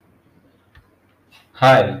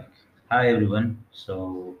Hi, hi everyone.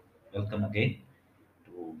 So, welcome again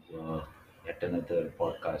to yet another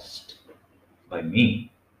podcast by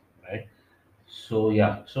me, right? So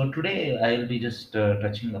today I'll be just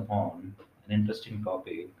touching upon an interesting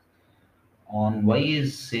topic on why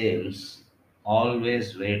is sales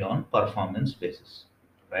always weighed on performance basis,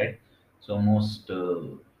 right? So most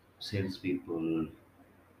salespeople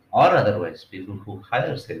or otherwise people who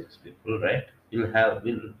hire salespeople, right, will have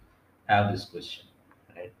this question,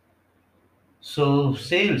 right? So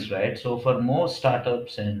sales, right? So for most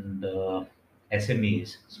startups and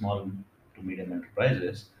SMEs, small to medium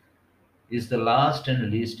enterprises, is the last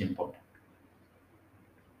and least important,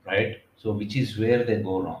 right? So which is where they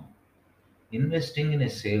go wrong. Investing in a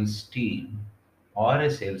sales team or a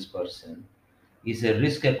salesperson is a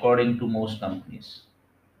risk according to most companies.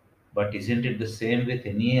 But isn't it the same with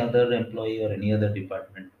any other employee or any other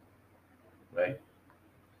department, right?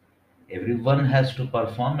 Everyone has to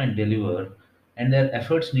perform and deliver, and their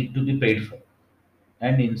efforts need to be paid for.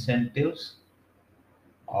 And incentives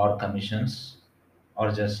or commissions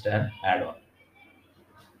or just an add-on,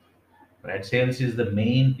 right? Sales is the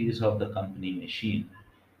main piece of the company machine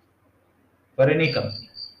for any company,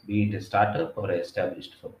 be it a startup or an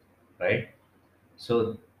established firm, right?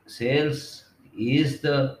 So sales is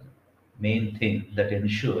the main thing that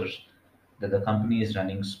ensures that the company is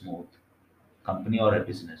running smooth, company or a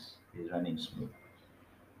business is running smooth,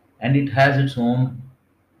 and it has its own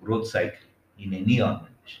growth cycle in any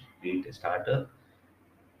organization, be it a startup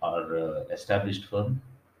or established firm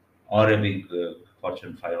or a big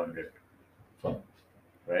Fortune 500 firm,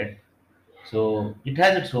 right? So it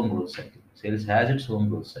has its own growth cycle. Sales has its own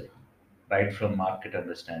growth cycle, right from market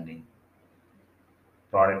understanding,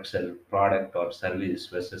 product or service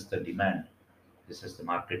versus the demand, versus the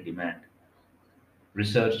market demand,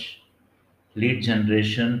 research, lead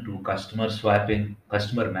generation to customer swapping,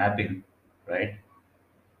 customer mapping, right?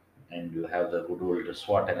 And you have the good old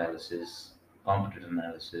SWOT analysis, competitor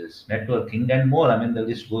analysis, networking, and more. I mean, the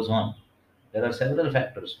list goes on. There are several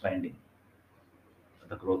factors finding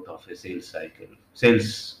the growth of a sales cycle,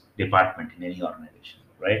 sales department in any organization,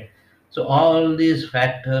 right? So all these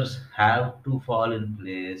factors have to fall in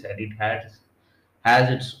place, and it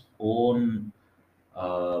has its own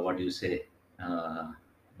what do you say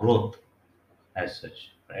growth as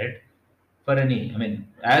such, right? For any, I mean,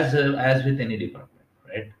 as with any department,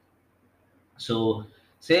 right? So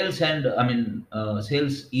sales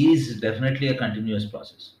is definitely a continuous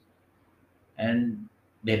process, and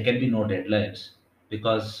there can be no deadlines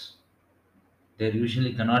because there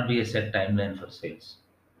usually cannot be a set timeline for sales,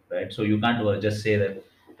 right? So you can't just say that,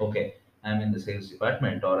 okay, I'm in the sales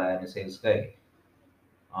department or I'm a sales guy.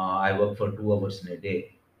 I work for 2 hours in a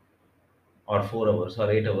day, or 4 hours, or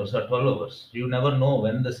 8 hours, or 12 hours. You never know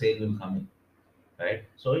when the sale will come in, right?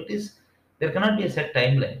 So it is there cannot be a set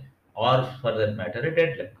timeline, or for that matter, a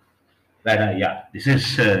deadline. That yeah, this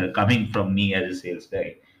is coming from me as a sales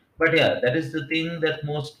guy. But yeah, that is the thing that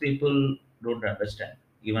most people don't understand.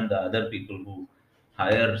 Even the other people who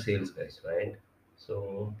hire sales guys, right?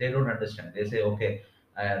 So they don't understand. They say, okay,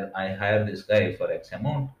 I hire this guy for X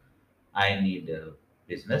amount. I need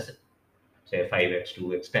business, say 5x,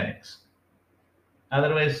 2x, 10x.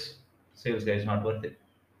 Otherwise, sales guy is not worth it,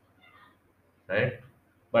 right?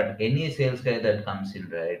 But any sales guy that comes in,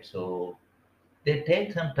 right? So they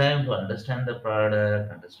take some time to understand the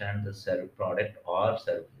product, understand the product or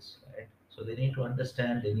service, right? So they need to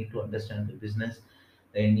understand the business,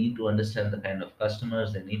 they need to understand the kind of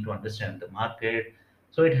customers, they need to understand the market.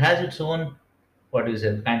 So it has its own, what is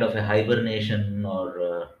it, kind of a hibernation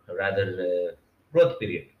or rather growth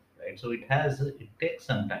period, right? So it takes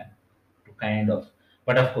some time to kind of,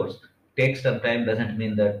 but of course, takes some time doesn't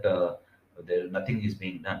mean that there nothing is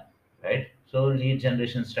being done, right? So lead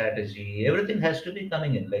generation strategy, everything has to be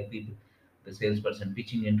coming in, like the salesperson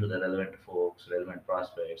pitching into the relevant folks, relevant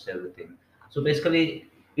prospects, everything. So basically,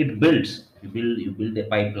 it builds. You build a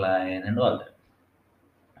pipeline and all that,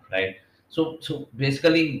 right? So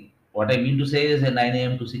basically, what I mean to say is a 9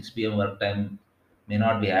 a.m. to 6 p.m. work time may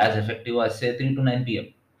not be as effective as say 3 to 9 p.m.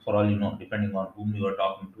 for all you know, depending on whom you are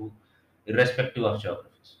talking to, irrespective of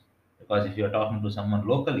geographies. Because if you are talking to someone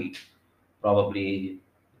locally, probably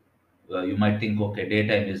you might think, okay,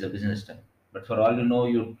 daytime is a business time, but for all you know,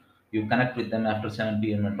 you connect with them after 7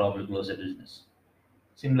 p.m. and probably close the business.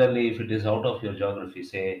 Similarly, if it is out of your geography,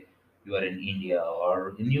 say you are in India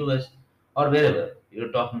or in US or wherever,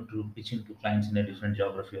 you're talking to pitching to clients in a different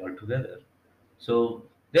geography altogether. So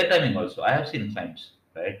their timing also. I have seen clients,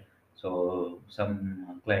 right? So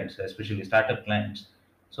some clients, especially startup clients,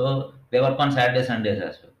 so they work on Saturdays, Sundays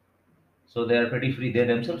as well. So they are pretty free. They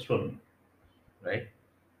themselves told me. right?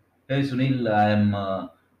 Hey Sunil, I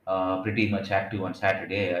am pretty much active on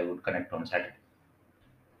Saturday. I would connect on Saturday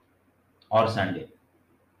or Sunday,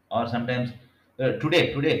 or sometimes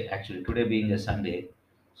today actually, today being a Sunday.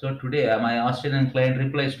 So today, my Australian client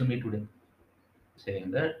replies to me today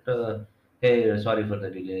saying that, hey, sorry for the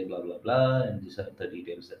delay, blah blah blah, and these are the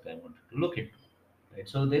details that I wanted to look into. Right.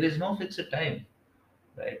 So there is no fixed time,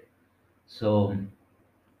 right? So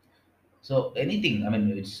anything. I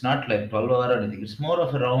mean, it's not like 12 hour or anything. It's more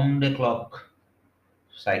of a round the clock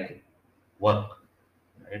cycle work,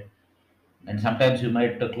 right? And sometimes you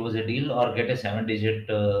might close a deal or get a seven-digit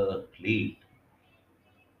lead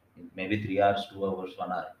in maybe 3 hours, 2 hours, 1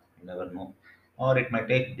 hour. You never know, or it might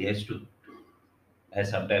take days to, as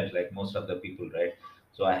sometimes like most of the people, right?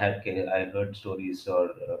 So I heard stories or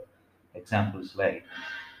examples like,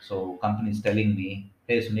 so companies telling me,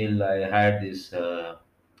 hey Sunil, I had this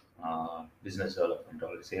business development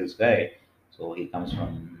or a sales guy. So he comes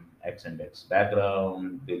from X and X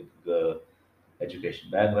background, big education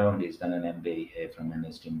background. He's done an MBA from an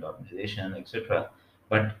esteemed organization, etc.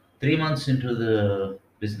 But 3 months into the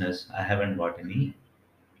business, I haven't got any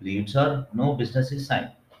leads or no business is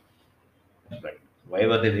signed. Right. Why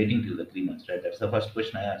were they waiting till the 3 months? Right. That's the first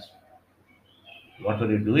question I asked. What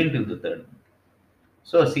were you doing till the third month?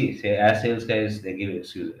 So see, say as sales guys, they give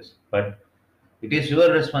excuses, but it is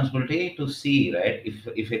your responsibility to see, right?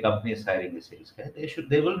 If a company is hiring a sales guy,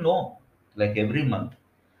 they will know like every month.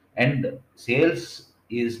 And sales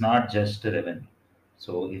is not just a revenue.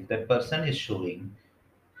 So if that person is showing,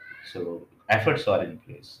 so efforts are in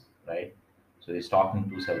place, right? So he's talking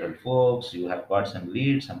to several folks, you have got some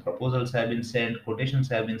leads, some proposals have been sent, quotations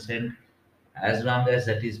have been sent. As long as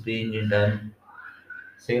that is being done,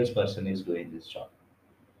 salesperson is doing this job.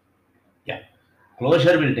 Yeah.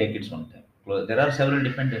 Closure will take its own time. There are several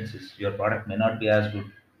dependencies. Your product may not be as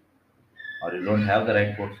good, or you don't have the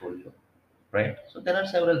right portfolio, right? So there are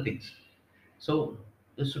several things. So,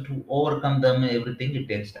 to overcome them, everything it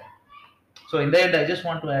takes time. So in the end, I just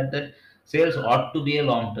want to add that sales ought to be a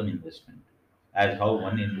long-term investment, as how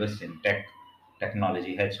one invests in tech,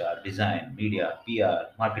 technology, HR, design, media,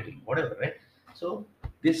 PR, marketing, whatever, right? So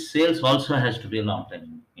this sales also has to be a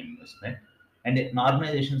long-term investment, and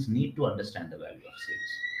organizations need to understand the value of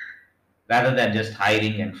sales rather than just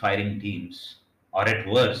hiring and firing teams, or at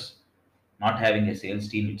worst, not having a sales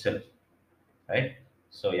team itself, right?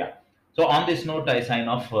 So yeah. So on this note, I sign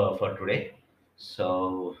off for today.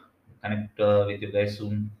 So connect with you guys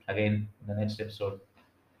soon again in the next episode.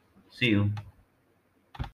 See you.